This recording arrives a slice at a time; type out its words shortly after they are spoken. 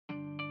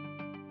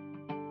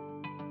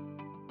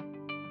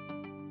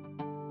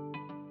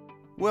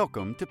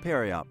Welcome to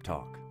Periop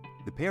Talk,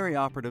 the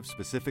perioperative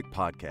specific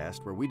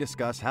podcast where we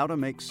discuss how to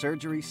make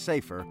surgery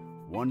safer,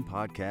 one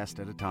podcast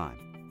at a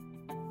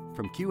time.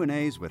 From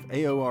Q&As with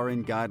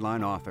AORN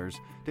guideline authors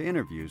to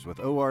interviews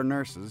with OR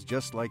nurses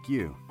just like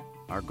you,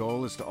 our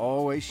goal is to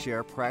always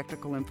share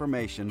practical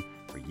information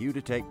for you to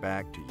take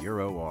back to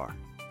your OR.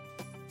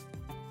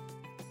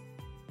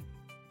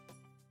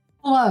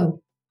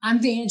 Hello, I'm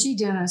Vangie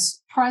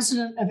Dennis,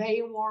 President of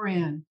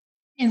AORN,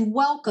 and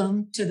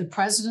welcome to the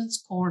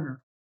President's Corner.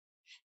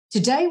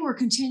 Today, we're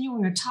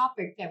continuing a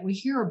topic that we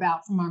hear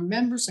about from our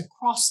members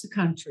across the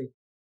country.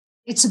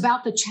 It's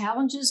about the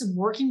challenges of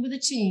working with a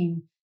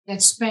team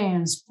that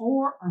spans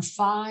 4 or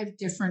 5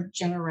 different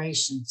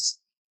generations.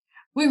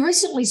 We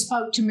recently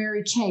spoke to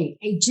Mary Kate,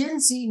 a Gen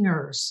Z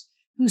nurse,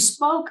 who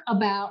spoke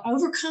about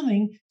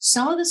overcoming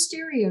some of the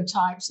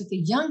stereotypes that the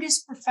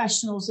youngest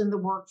professionals in the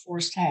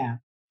workforce have.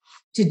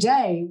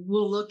 Today,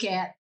 we'll look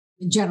at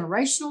the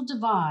generational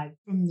divide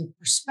from the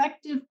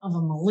perspective of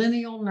a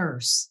millennial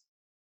nurse.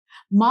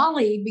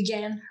 Molly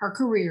began her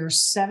career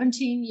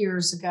 17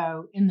 years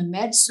ago in the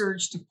med-surg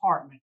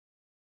department.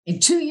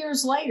 And 2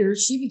 years later,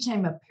 she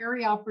became a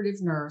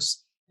perioperative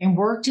nurse and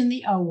worked in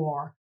the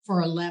OR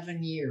for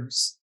 11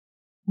 years.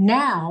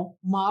 Now,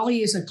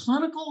 Molly is a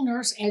clinical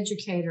nurse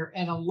educator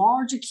at a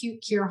large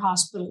acute care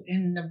hospital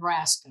in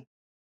Nebraska.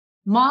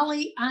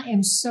 Molly, I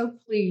am so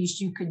pleased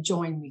you could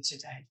join me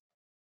today.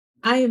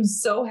 I am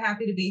so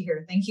happy to be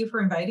here. Thank you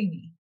for inviting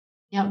me.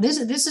 Now, this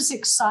is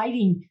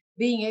exciting,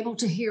 being able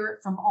to hear it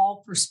from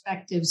all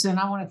perspectives. And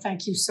I want to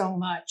thank you so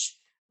much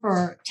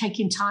for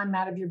taking time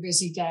out of your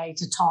busy day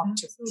to talk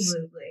to us.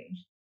 Absolutely.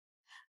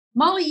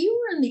 Molly, you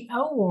were in the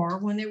OR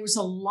when there was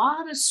a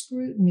lot of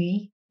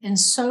scrutiny and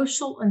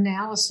social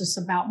analysis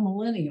about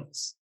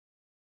millennials,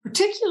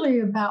 particularly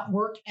about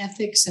work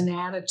ethics and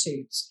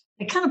attitudes.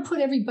 They kind of put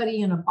everybody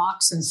in a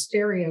box and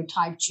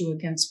stereotyped you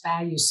against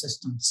value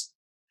systems.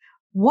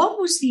 What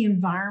was the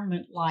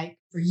environment like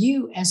for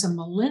you as a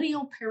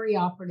millennial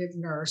perioperative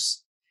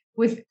nurse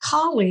with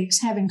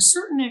colleagues having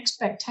certain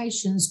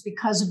expectations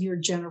because of your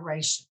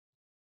generation?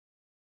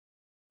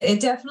 It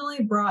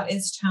definitely brought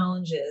its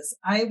challenges.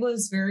 I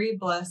was very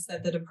blessed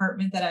that the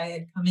department that I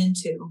had come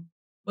into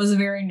was a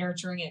very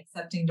nurturing,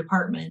 accepting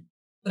department.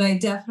 But I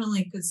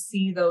definitely could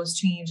see those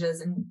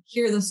changes and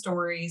hear the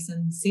stories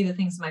and see the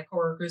things my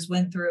coworkers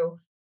went through.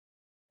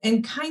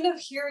 And kind of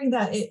hearing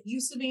that it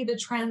used to be the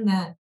trend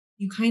that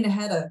you kind of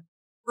had to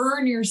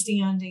earn your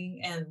standing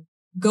and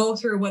go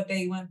through what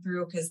they went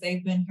through because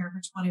they've been here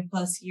for 20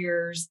 plus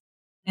years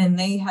and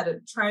they had a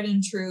tried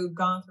and true,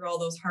 gone through all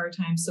those hard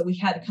times. So we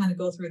had to kind of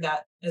go through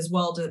that as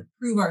well to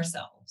prove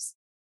ourselves.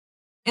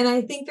 And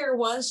I think there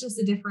was just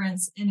a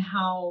difference in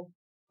how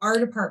our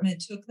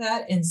department took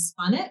that and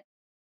spun it.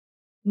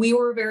 We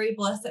were very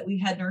blessed that we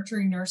had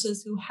nurturing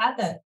nurses who had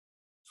that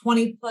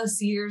 20 plus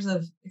years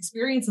of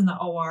experience in the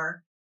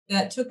OR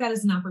that took that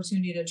as an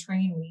opportunity to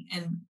train me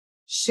and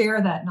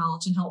share that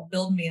knowledge and help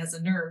build me as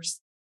a nurse.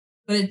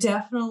 But it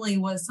definitely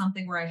was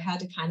something where I had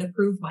to kind of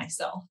prove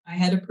myself. I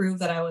had to prove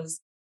that I was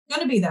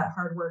going to be that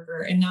hard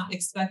worker and not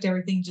expect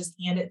everything just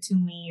handed to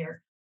me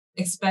or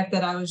expect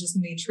that I was just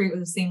going to be treated with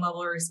the same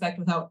level of respect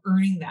without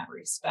earning that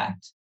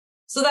respect.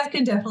 So that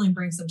can definitely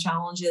bring some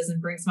challenges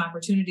and bring some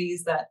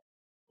opportunities that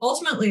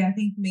ultimately I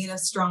think made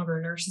us stronger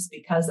nurses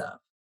because of.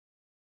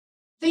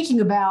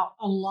 Thinking about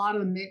a lot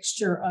of the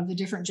mixture of the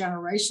different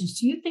generations,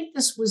 do you think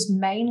this was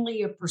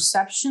mainly a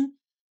perception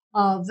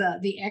of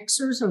the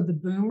Xers or the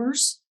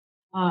boomers?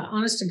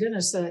 Honest to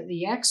goodness,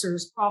 the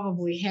Xers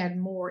probably had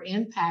more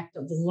impact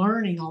of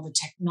learning all the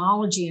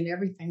technology and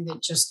everything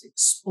that just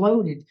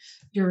exploded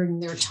during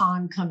their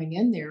time coming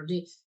in there.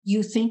 Do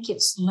you think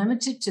it's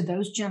limited to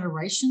those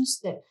generations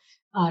that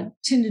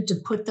tended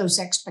to put those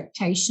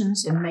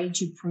expectations and made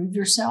you prove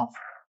yourself?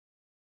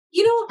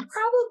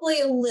 Probably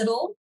a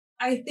little.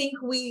 I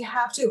think we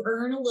have to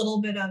earn a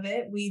little bit of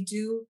it. We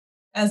do,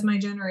 as my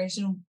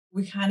generation,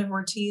 we kind of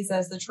were teased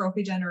as the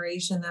trophy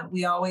generation, that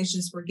we always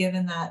just were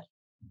given that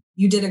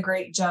you did a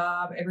great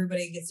job,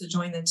 everybody gets to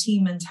join the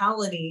team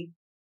mentality.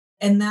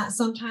 And that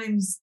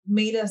sometimes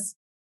made us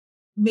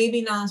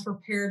maybe not as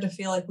prepared to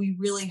feel like we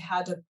really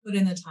had to put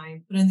in the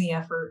time, put in the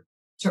effort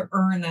to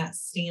earn that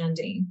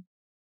standing.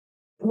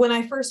 When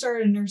I first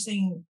started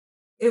nursing,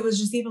 it was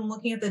just even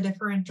looking at the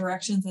different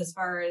directions as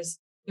far as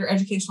their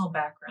educational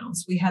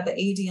backgrounds. We had the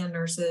ADN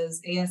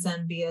nurses,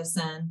 ASN,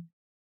 BSN,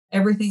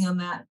 everything on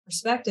that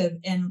perspective.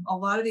 And a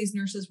lot of these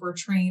nurses were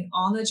trained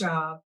on the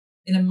job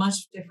in a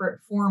much different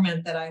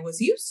format that I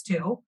was used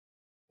to.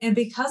 And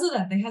because of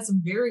that, they had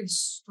some very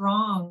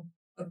strong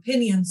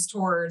opinions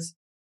towards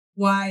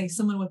why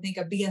someone would think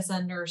a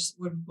BSN nurse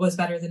was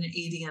better than an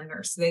ADN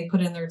nurse. They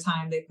put in their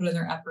time, they put in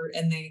their effort,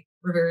 and they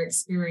were very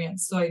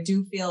experienced. So I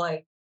do feel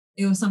like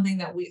it was something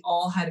that we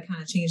all had to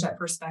kind of change that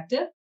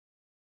perspective,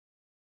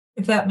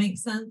 if that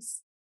makes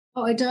sense.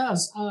 Oh, it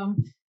does.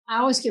 I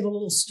always give a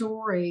little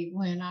story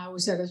when I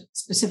was at a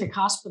specific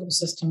hospital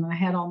system and I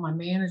had all my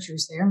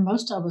managers there.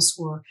 Most of us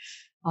were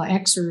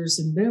Xers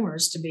and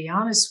boomers, to be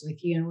honest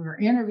with you. And we were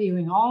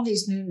interviewing all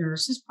these new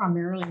nurses,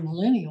 primarily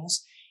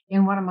millennials.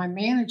 And one of my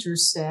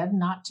managers said,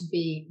 not to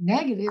be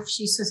negative,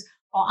 she says,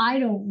 well, I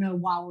don't know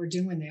why we're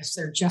doing this.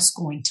 They're just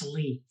going to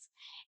leave.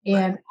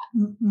 And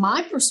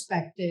my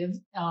perspective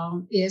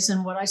is,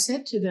 and what I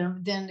said to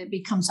them, then it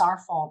becomes our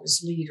fault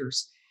as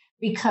leaders.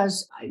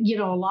 Because,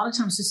 a lot of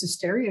times this is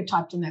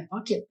stereotyped in that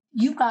bucket.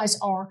 You guys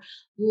are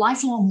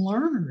lifelong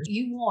learners.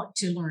 You want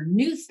to learn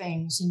new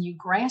things and you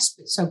grasp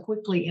it so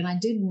quickly. And I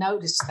did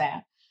notice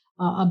that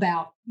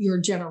about your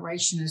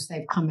generation as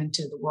they've come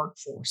into the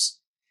workforce.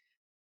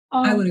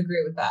 I would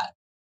agree with that.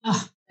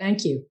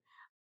 Thank you.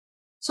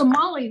 So,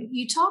 Molly,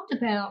 you talked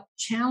about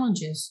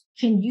challenges.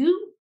 Can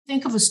you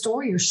think of a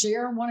story or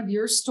share one of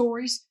your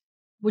stories,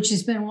 which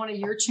has been one of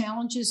your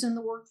challenges in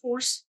the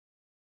workforce?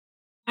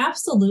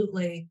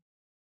 Absolutely.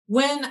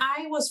 When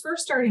I was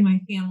first starting my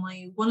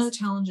family, one of the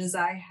challenges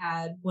I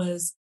had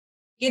was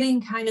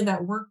getting kind of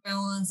that work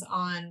balance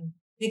on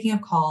picking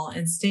up call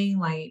and staying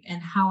late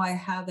and how I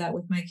have that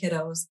with my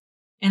kiddos.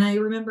 And I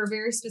remember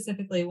very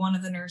specifically one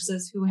of the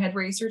nurses who had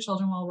raised her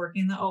children while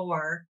working in the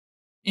OR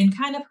and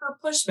kind of her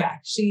pushback.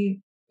 She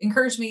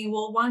encouraged me,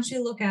 well, why don't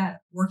you look at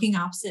working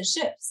opposite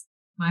shifts?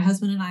 My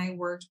husband and I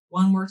worked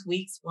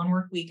weeks, one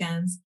worked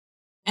weekends.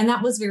 And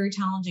that was very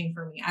challenging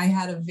for me. I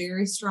had a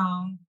very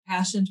strong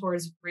passion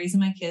towards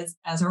raising my kids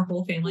as our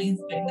whole family and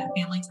spending that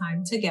family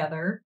time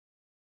together.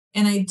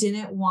 And I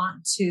didn't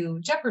want to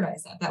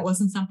jeopardize that. That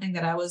wasn't something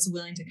that I was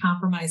willing to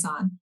compromise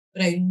on.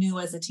 But I knew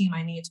as a team,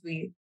 I needed to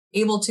be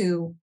able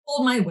to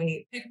hold my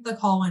weight, pick up the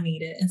call when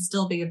needed, and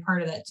still be a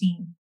part of that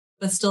team,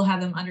 but still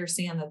have them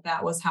understand that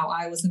that was how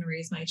I was going to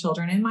raise my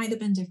children. It might have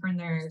been different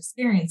in their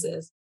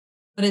experiences,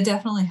 but it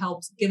definitely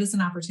helped give us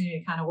an opportunity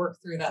to kind of work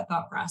through that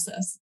thought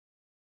process.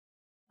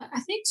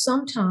 I think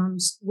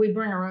sometimes we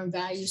bring our own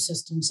value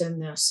systems in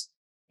this.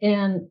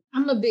 And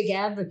I'm a big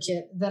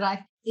advocate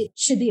that it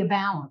should be a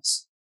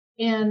balance.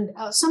 And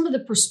some of the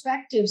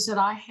perspectives that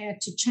I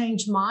had to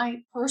change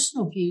my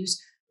personal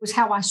views was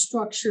how I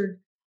structured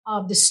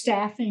the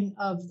staffing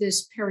of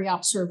this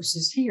peri-op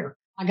services here.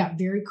 I got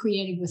very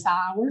creative with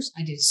hours.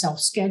 I did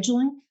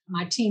self-scheduling.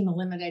 My team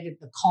eliminated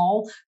the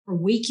call for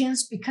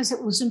weekends because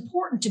it was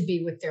important to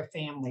be with their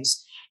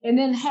families. And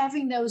then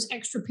having those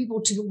extra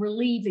people to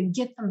relieve and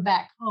get them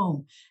back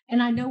home.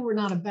 And I know we're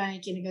not a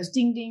bank and it goes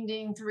ding, ding,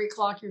 ding,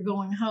 3:00, you're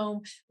going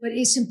home. But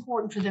it's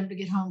important for them to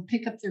get home,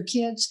 pick up their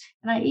kids.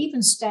 And I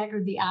even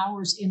staggered the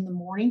hours in the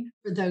morning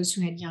for those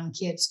who had young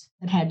kids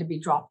that had to be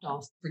dropped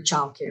off for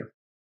childcare.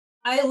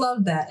 I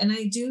love that. And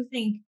I do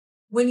think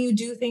when you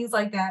do things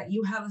like that,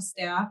 you have a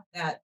staff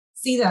that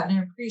see that and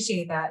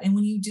appreciate that. And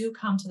when you do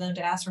come to them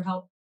to ask for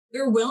help,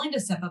 they're willing to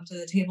step up to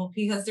the table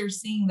because they're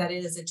seeing that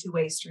it is a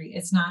two-way street.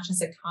 It's not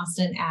just a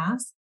constant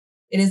ask.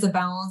 It is a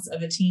balance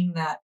of a team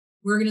that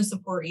we're going to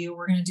support you.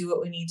 We're going to do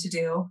what we need to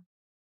do.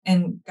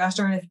 And gosh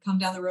darn, if you come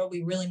down the road,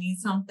 we really need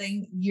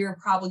something, you're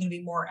probably going to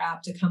be more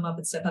apt to come up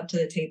and step up to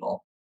the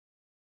table.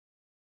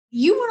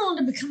 You went on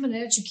to become an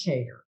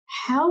educator.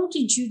 How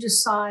did you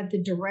decide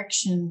the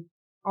direction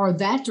or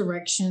that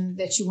direction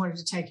that you wanted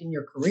to take in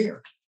your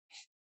career?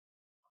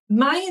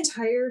 My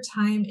entire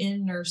time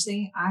in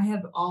nursing, I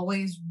have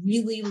always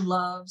really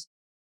loved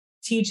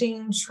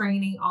teaching,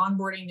 training,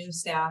 onboarding new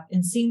staff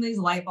and seeing these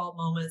light bulb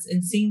moments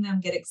and seeing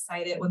them get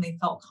excited when they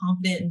felt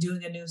confident in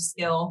doing a new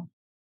skill.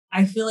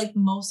 I feel like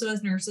most of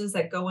us nurses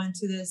that go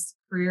into this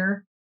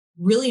career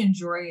really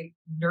enjoy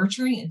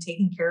nurturing and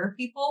taking care of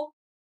people.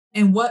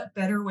 And what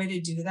better way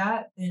to do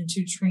that than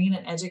to train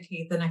and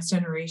educate the next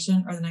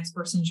generation or the next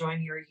person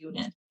joining your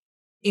unit?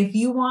 If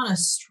you want a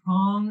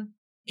strong,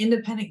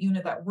 independent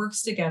unit that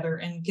works together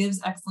and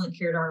gives excellent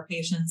care to our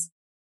patients,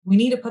 we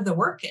need to put the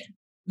work in.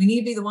 We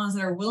need to be the ones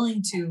that are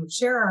willing to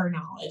share our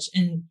knowledge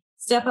and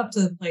step up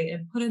to the plate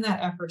and put in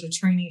that effort to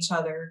train each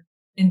other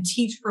and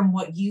teach from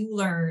what you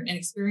learn and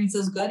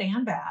experiences, good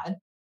and bad,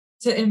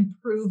 to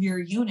improve your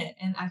unit.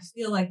 And I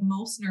feel like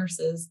most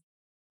nurses,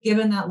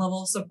 given that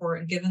level of support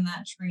and given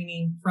that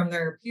training from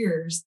their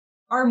peers,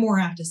 are more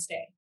apt to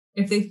stay.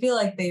 If they feel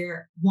like they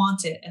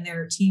want it and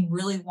their team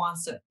really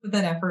wants to put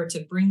that effort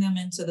to bring them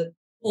into the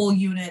whole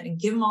unit and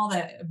give them all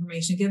that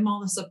information, give them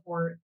all the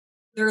support,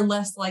 they're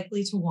less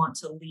likely to want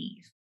to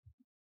leave.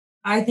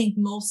 I think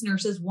most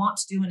nurses want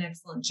to do an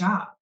excellent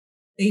job.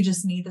 They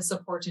just need the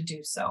support to do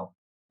so.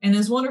 And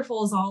as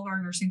wonderful as all of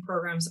our nursing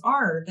programs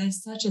are,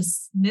 that's such a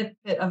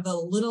snippet of the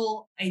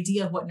little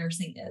idea of what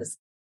nursing is.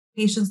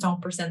 Patients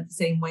don't present the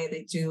same way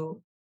they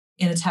do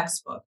in a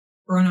textbook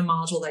or in a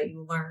module that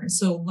you learn.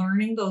 So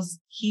learning those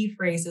key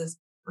phrases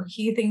or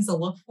key things to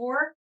look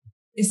for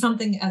is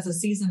something as a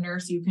seasoned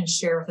nurse you can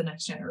share with the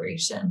next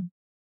generation.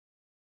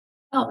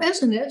 Well,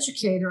 as an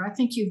educator, I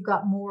think you've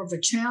got more of a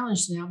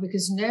challenge now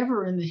because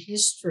never in the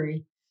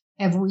history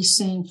have we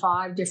seen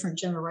 5 different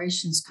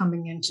generations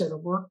coming into the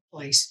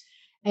workplace,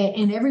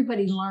 and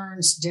everybody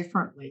learns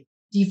differently.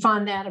 Do you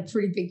find that a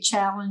pretty big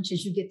challenge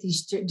as you get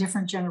these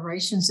different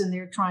generations in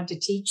there trying to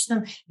teach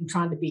them and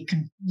trying to be,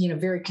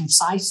 very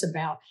concise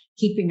about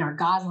keeping our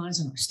guidelines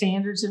and our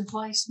standards in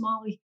place,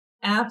 Molly?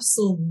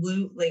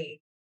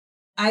 Absolutely.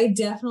 I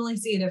definitely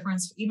see a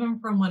difference even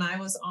from when I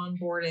was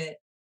onboarded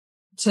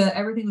to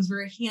everything was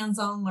very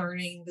hands-on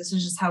learning. This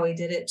is just how we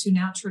did it, to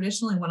now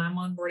traditionally when I'm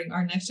onboarding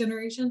our next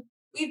generation,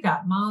 we've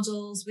got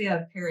modules, we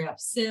have Peri-Op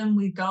Sim,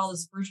 we've got all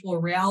this virtual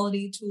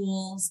reality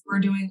tools. We're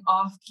doing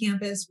off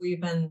campus.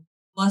 We've been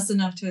blessed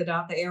enough to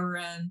adopt the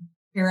AORN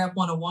Peri-Op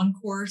 101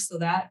 course. So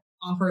that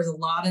offers a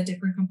lot of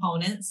different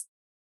components.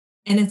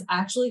 And it's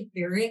actually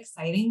very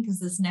exciting because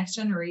this next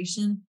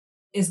generation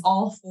is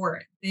all for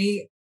it.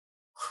 They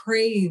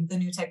crave the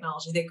new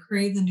technology. They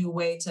crave the new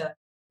way to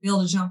be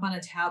able to jump on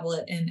a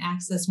tablet and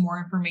access more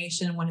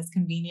information when it's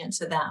convenient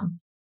to them.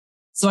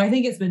 So I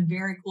think it's been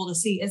very cool to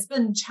see. It's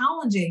been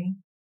challenging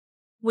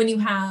when you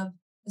have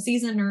a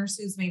seasoned nurse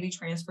who's maybe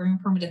transferring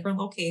from a different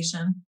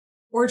location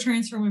or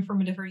transferring from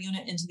a different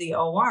unit into the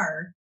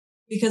OR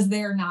because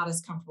they're not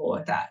as comfortable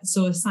with that.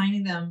 So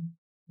assigning them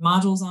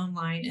modules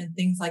online and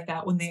things like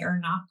that when they are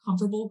not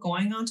comfortable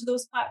going onto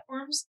those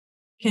platforms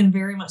can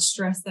very much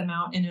stress them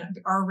out in an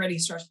already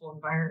stressful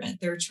environment.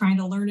 They're trying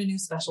to learn a new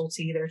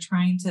specialty. They're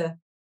trying to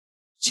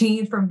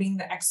change from being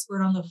the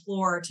expert on the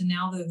floor to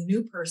now they're the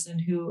new person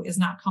who is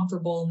not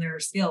comfortable in their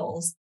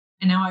skills.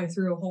 And now I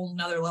threw a whole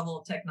nother level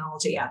of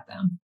technology at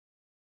them.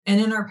 And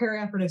in our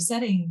perioperative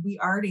setting, we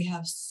already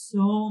have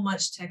so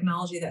much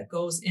technology that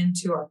goes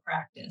into our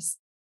practice.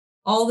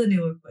 All the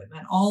new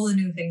equipment, all the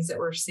new things that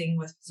we're seeing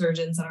with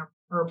surgeons and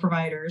our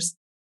providers.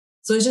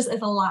 So it's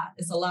a lot.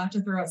 It's a lot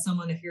to throw at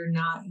someone if you're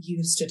not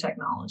used to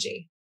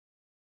technology.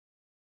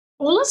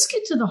 Well, let's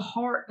get to the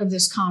heart of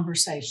this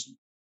conversation.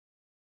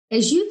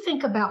 As you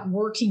think about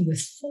working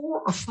with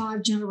 4 or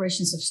 5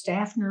 generations of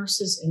staff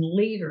nurses and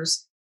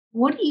leaders,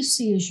 what do you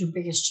see as your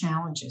biggest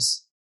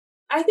challenges?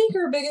 I think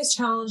our biggest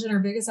challenge and our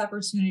biggest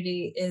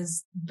opportunity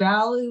is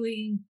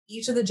valuing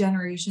each of the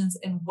generations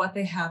and what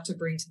they have to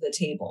bring to the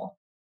table.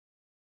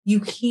 You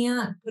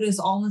can't put us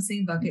all in the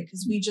same bucket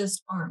because we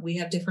just aren't. We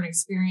have different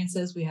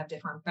experiences. We have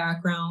different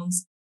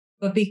backgrounds.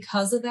 But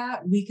because of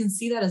that, we can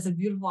see that as a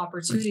beautiful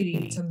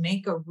opportunity to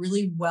make a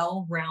really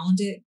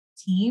well-rounded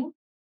team.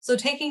 So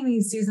taking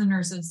these seasoned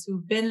nurses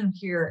who've been in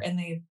here and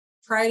they've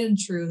tried and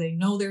true, they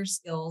know their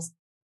skills,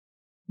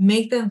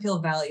 make them feel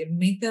valued,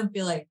 make them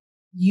feel like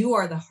you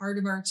are the heart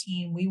of our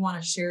team. We want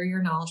to share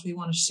your knowledge. We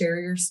want to share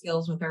your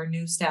skills with our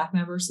new staff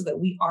members so that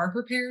we are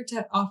prepared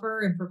to offer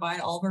and provide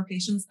all of our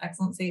patients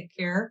excellent, safe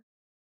care.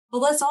 But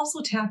let's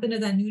also tap into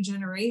that new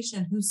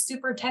generation who's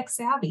super tech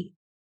savvy.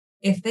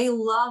 If they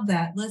love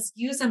that, let's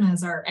use them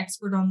as our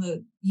expert on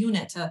the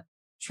unit to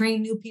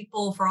train new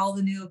people for all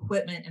the new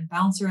equipment and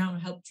bounce around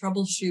and help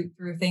troubleshoot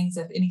through things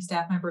if any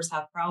staff members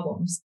have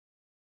problems.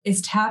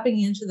 It's tapping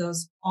into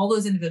all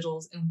those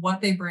individuals and what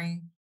they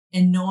bring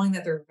and knowing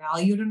that they're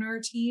valued in our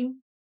team.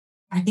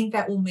 I think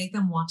that will make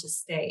them want to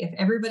stay. If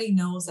everybody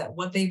knows that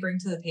what they bring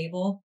to the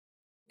table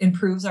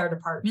improves our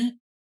department,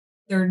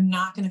 they're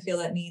not going to feel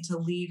that need to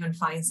leave and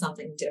find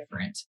something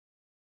different.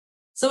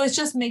 So it's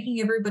just making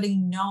everybody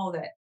know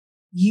that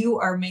you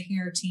are making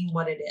our team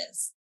what it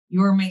is.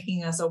 You are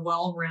making us a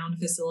well-rounded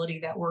facility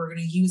that we're going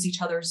to use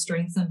each other's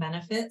strengths and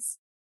benefits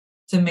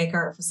to make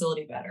our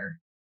facility better.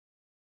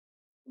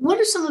 What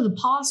are some of the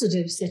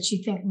positives that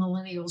you think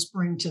millennials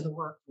bring to the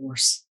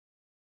workforce?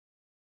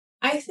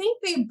 I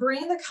think they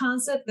bring the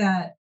concept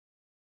that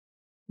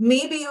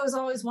maybe it was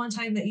always one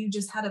time that you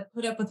just had to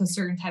put up with a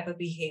certain type of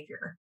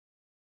behavior.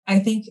 I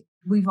think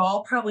we've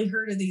all probably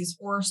heard of these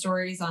horror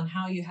stories on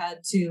how you had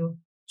to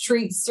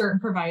treat certain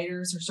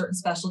providers or certain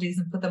specialties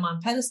and put them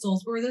on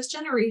pedestals, where this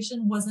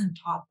generation wasn't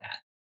taught that.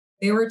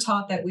 They were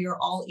taught that we are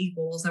all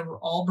equals and we're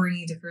all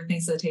bringing different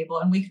things to the table,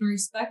 and we can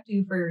respect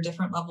you for your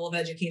different level of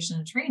education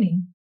and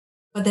training,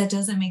 but that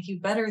doesn't make you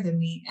better than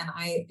me. And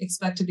I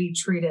expect to be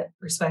treated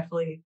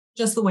respectfully,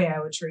 just the way I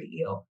would treat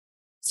you.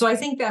 So I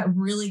think that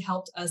really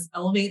helped us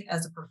elevate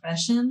as a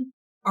profession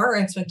our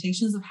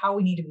expectations of how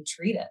we need to be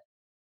treated.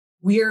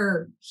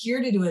 We're here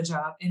to do a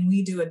job and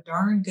we do a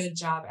darn good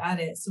job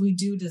at it. So we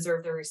do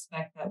deserve the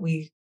respect that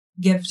we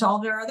give to all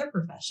of our other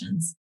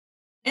professions.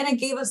 And it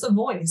gave us a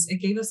voice.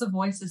 It gave us a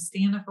voice to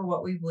stand up for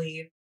what we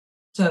believe,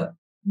 to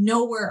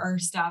know where our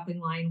stopping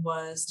line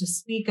was, to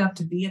speak up,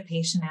 to be a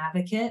patient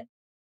advocate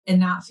and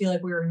not feel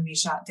like we were going to be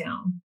shot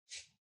down.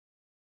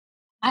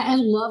 I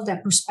love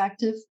that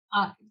perspective.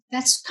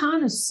 That's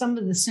kind of some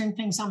of the same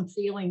things I'm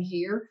feeling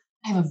here.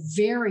 I have a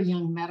very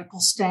young medical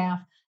staff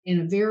and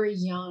a very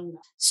young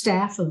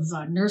staff of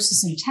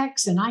nurses and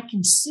techs, and I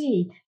can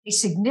see a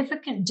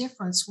significant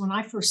difference when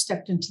I first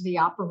stepped into the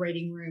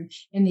operating room,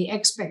 and the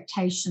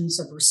expectations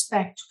of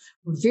respect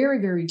were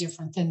very, very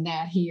different than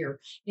that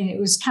here. And it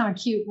was kind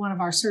of cute. One of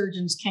our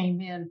surgeons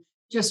came in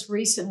just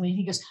recently, and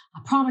he goes, "I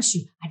promise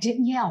you, I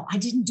didn't yell. I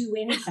didn't do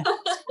anything."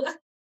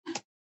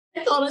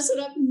 I thought, I said,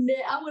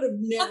 I would have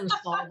never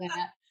thought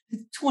that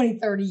 20,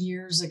 30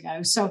 years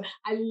ago. So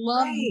I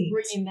love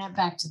bringing that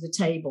back to the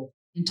table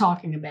and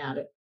talking about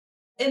it.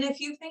 And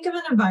if you think of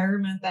an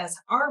environment that's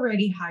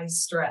already high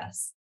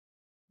stress,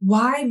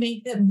 why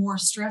make it more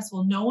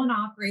stressful? No one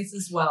operates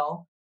as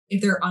well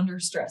if they're under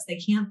stress. They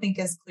can't think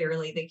as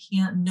clearly. They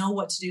can't know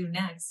what to do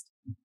next.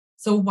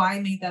 So why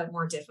make that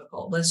more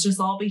difficult? Let's just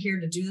all be here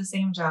to do the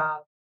same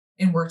job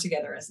and work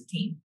together as a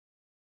team.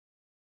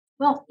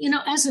 Well,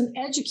 as an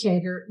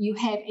educator, you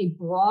have a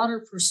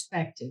broader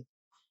perspective.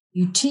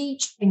 You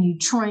teach and you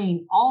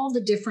train all the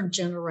different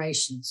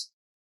generations.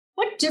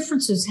 What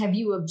differences have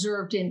you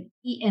observed in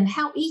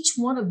how each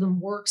one of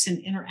them works and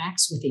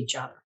interacts with each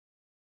other?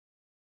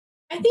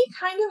 I think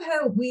kind of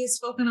how we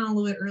spoken on a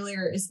little bit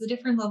earlier is the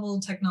different level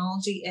of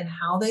technology and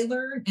how they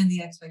learn and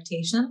the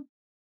expectation.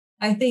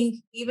 I think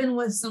even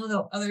with some of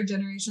the other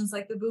generations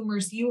like the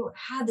boomers, you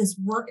had this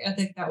work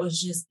ethic that was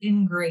just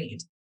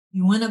ingrained.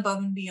 You went above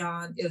and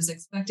beyond. It was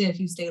expected if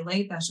you stay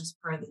late, that's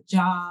just part of the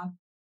job.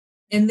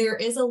 And there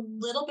is a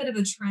little bit of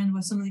a trend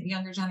with some of the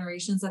younger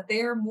generations that they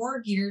are more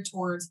geared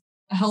towards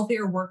a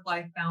healthier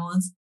work-life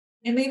balance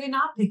and maybe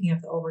not picking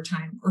up the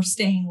overtime or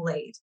staying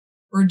late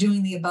or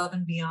doing the above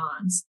and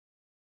beyonds.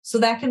 So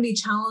that can be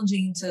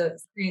challenging to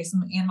create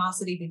some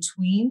animosity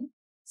between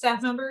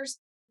staff members.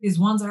 These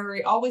ones are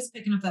always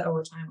picking up that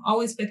overtime,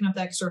 always picking up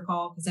the extra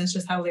call because that's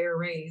just how they were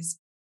raised.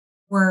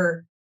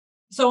 Where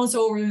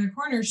so-and-so over in the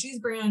corner, she's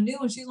brand new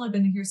and she's only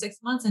been here 6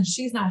 months and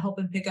she's not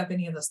helping pick up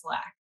any of the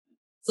slack.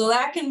 So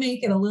that can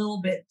make it a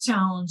little bit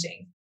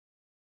challenging.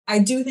 I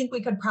do think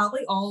we could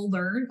probably all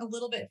learn a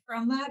little bit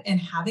from that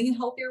and having a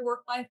healthier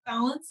work-life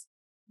balance,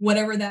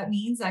 whatever that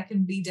means, that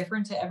can be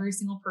different to every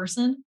single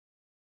person.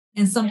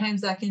 And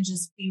sometimes that can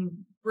just be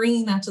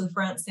bringing that to the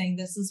front, saying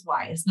this is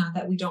why. It's not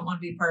that we don't want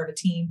to be part of a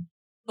team,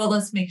 but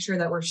let's make sure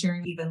that we're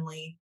sharing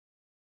evenly,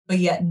 but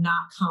yet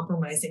not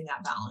compromising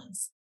that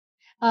balance.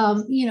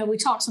 We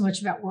talk so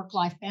much about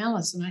work-life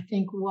balance, and I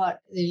think what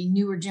the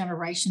newer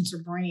generations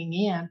are bringing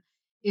in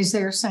is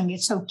they're saying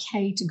it's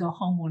okay to go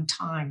home on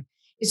time.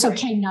 It's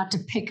okay not to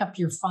pick up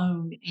your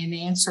phone and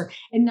answer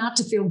and not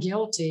to feel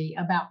guilty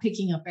about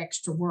picking up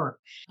extra work.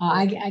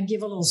 I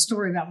give a little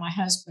story about my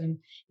husband,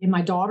 and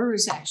my daughter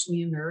is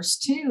actually a nurse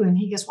too. And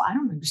he goes, well, I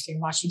don't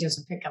understand why she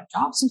doesn't pick up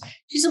jobs. And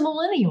she's a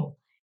millennial.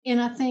 And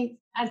I think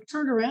I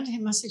turned around to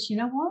him. I said, you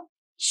know what?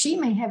 She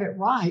may have it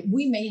right.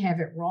 We may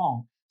have it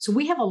wrong. So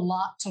we have a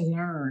lot to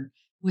learn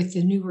with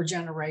the newer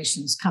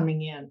generations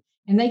coming in,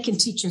 and they can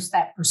teach us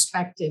that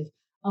perspective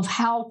of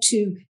how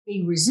to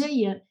be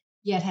resilient,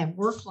 yet have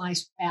work-life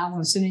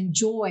balance and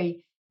enjoy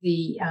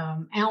the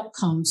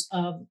outcomes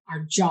of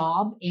our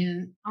job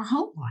and our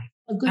home life.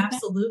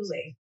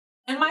 Absolutely.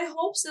 And my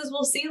hopes is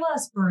we'll see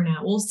less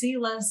burnout. We'll see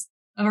less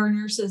of our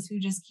nurses who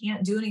just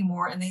can't do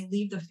anymore and they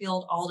leave the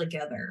field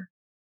altogether.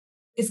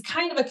 It's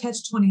kind of a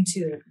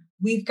catch-22.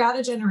 We've got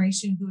a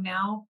generation who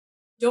now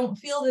don't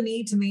feel the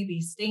need to maybe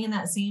stay in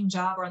that same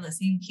job or on the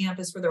same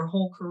campus for their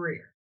whole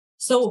career.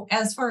 So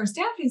as far as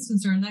staffing is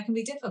concerned, that can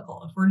be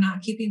difficult. If we're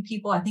not keeping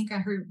people, I think I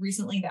heard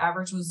recently the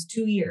average was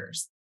 2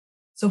 years.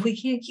 So if we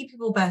can't keep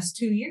people past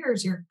 2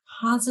 years, you're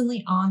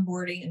constantly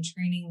onboarding and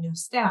training new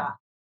staff.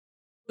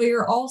 But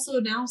you're also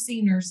now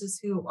seeing nurses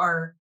who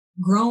are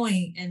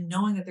growing and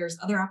knowing that there's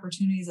other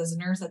opportunities as a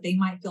nurse that they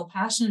might feel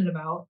passionate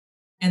about,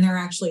 and they're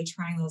actually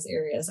trying those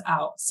areas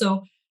out.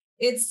 So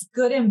it's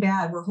good and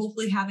bad. We're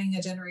hopefully having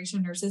a generation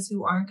of nurses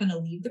who aren't going to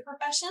leave the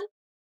profession,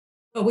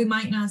 but we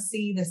might not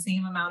see the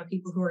same amount of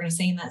people who are going to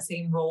stay in that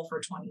same role for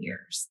 20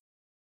 years.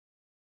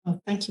 Well,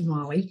 thank you,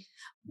 Molly.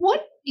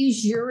 What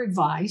is your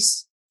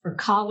advice for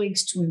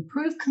colleagues to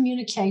improve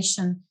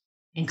communication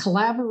and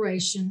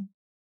collaboration,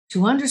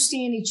 to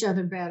understand each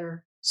other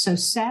better, so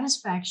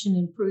satisfaction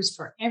improves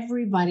for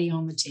everybody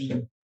on the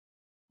team?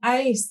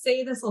 I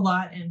say this a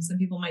lot, and some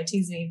people might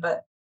tease me,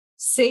 but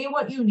say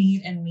what you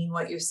need and mean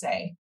what you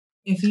say.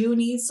 If you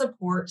need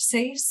support,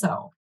 say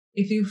so.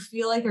 If you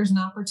feel like there's an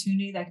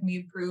opportunity that can be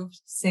improved,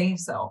 say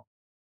so.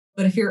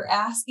 But if you're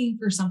asking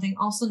for something,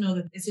 also know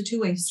that it's a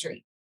two-way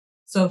street.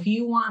 So if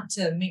you want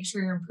to make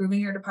sure you're improving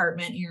your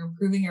department, you're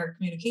improving your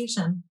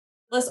communication,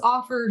 let's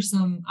offer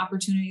some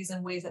opportunities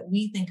and ways that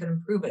we think could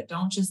improve it.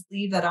 Don't just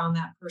leave that on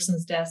that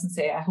person's desk and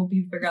say, I hope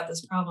you figure out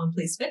this problem.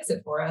 Please fix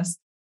it for us.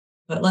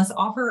 But let's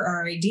offer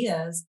our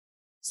ideas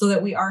so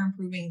that we are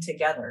improving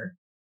together.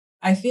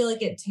 I feel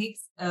like it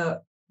takes a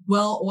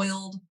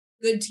well-oiled,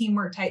 good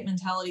teamwork type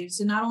mentality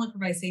to not only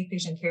provide safe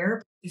patient care,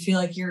 but to feel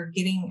like you're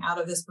getting out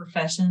of this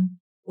profession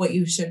what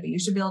you should be. You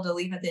should be able to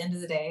leave at the end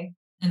of the day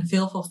and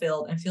feel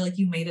fulfilled and feel like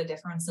you made a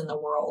difference in the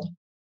world.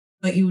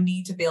 But you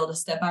need to be able to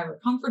step out of your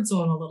comfort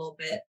zone a little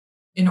bit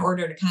in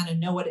order to kind of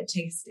know what it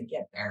takes to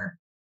get there.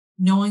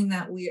 Knowing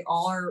that we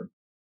all are,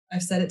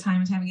 I've said it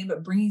time and time again,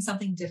 but bringing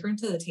something different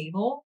to the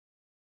table.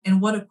 And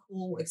what a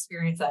cool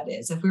experience that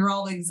is. If we were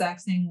all the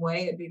exact same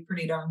way, it'd be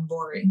pretty darn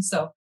boring.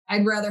 So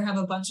I'd rather have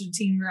a bunch of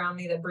team around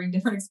me that bring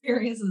different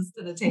experiences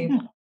to the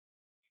table.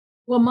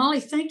 Well,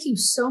 Molly, thank you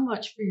so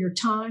much for your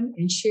time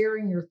and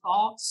sharing your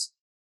thoughts.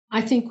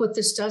 I think what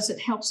this does, it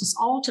helps us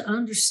all to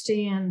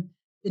understand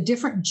the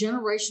different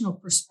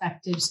generational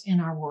perspectives in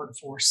our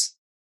workforce.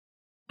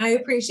 I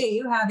appreciate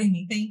you having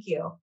me. Thank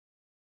you.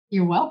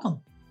 You're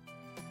welcome.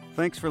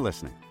 Thanks for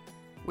listening.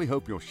 We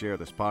hope you'll share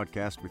this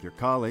podcast with your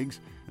colleagues,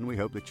 and we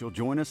hope that you'll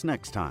join us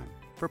next time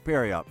for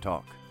Peri-Op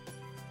Talk.